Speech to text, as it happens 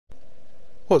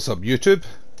What's up YouTube?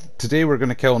 Today we're going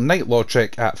to kill Knight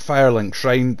Lautrec at Firelink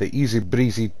Shrine the easy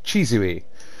breezy cheesy way.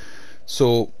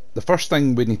 So the first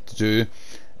thing we need to do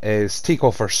is take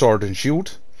off our sword and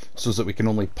shield so that we can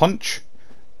only punch,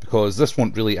 because this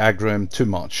won't really aggro him too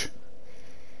much.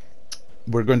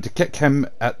 We're going to kick him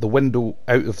at the window,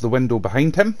 out of the window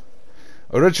behind him.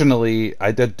 Originally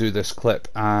I did do this clip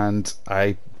and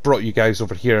I brought you guys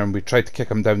over here and we tried to kick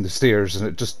him down the stairs and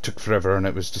it just took forever and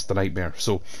it was just a nightmare.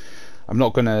 So I'm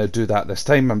not going to do that this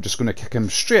time. I'm just going to kick him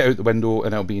straight out the window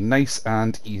and it'll be nice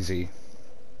and easy.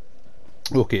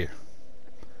 Okay,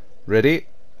 ready?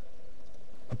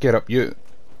 Get up you.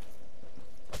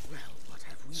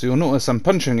 So you'll notice I'm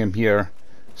punching him here.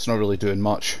 It's not really doing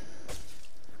much.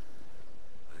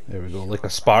 There we go, like a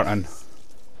Spartan.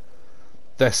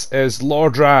 This is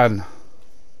Lautrec.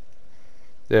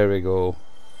 There we go.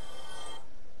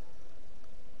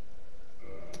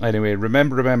 Anyway,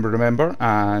 remember,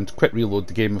 and quit reload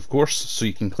the game, of course, so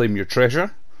you can claim your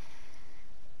treasure.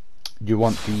 You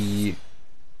want the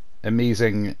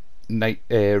amazing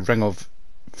Ring of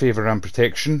Favour and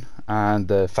Protection, and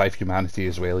the 5 humanity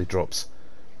as well he drops.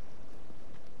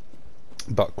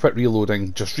 But quit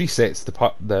reloading just resets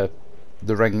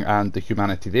the ring and the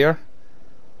humanity there.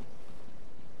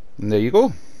 And there you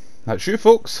go. That's you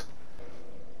folks.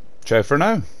 Ciao for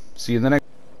now. See you in the next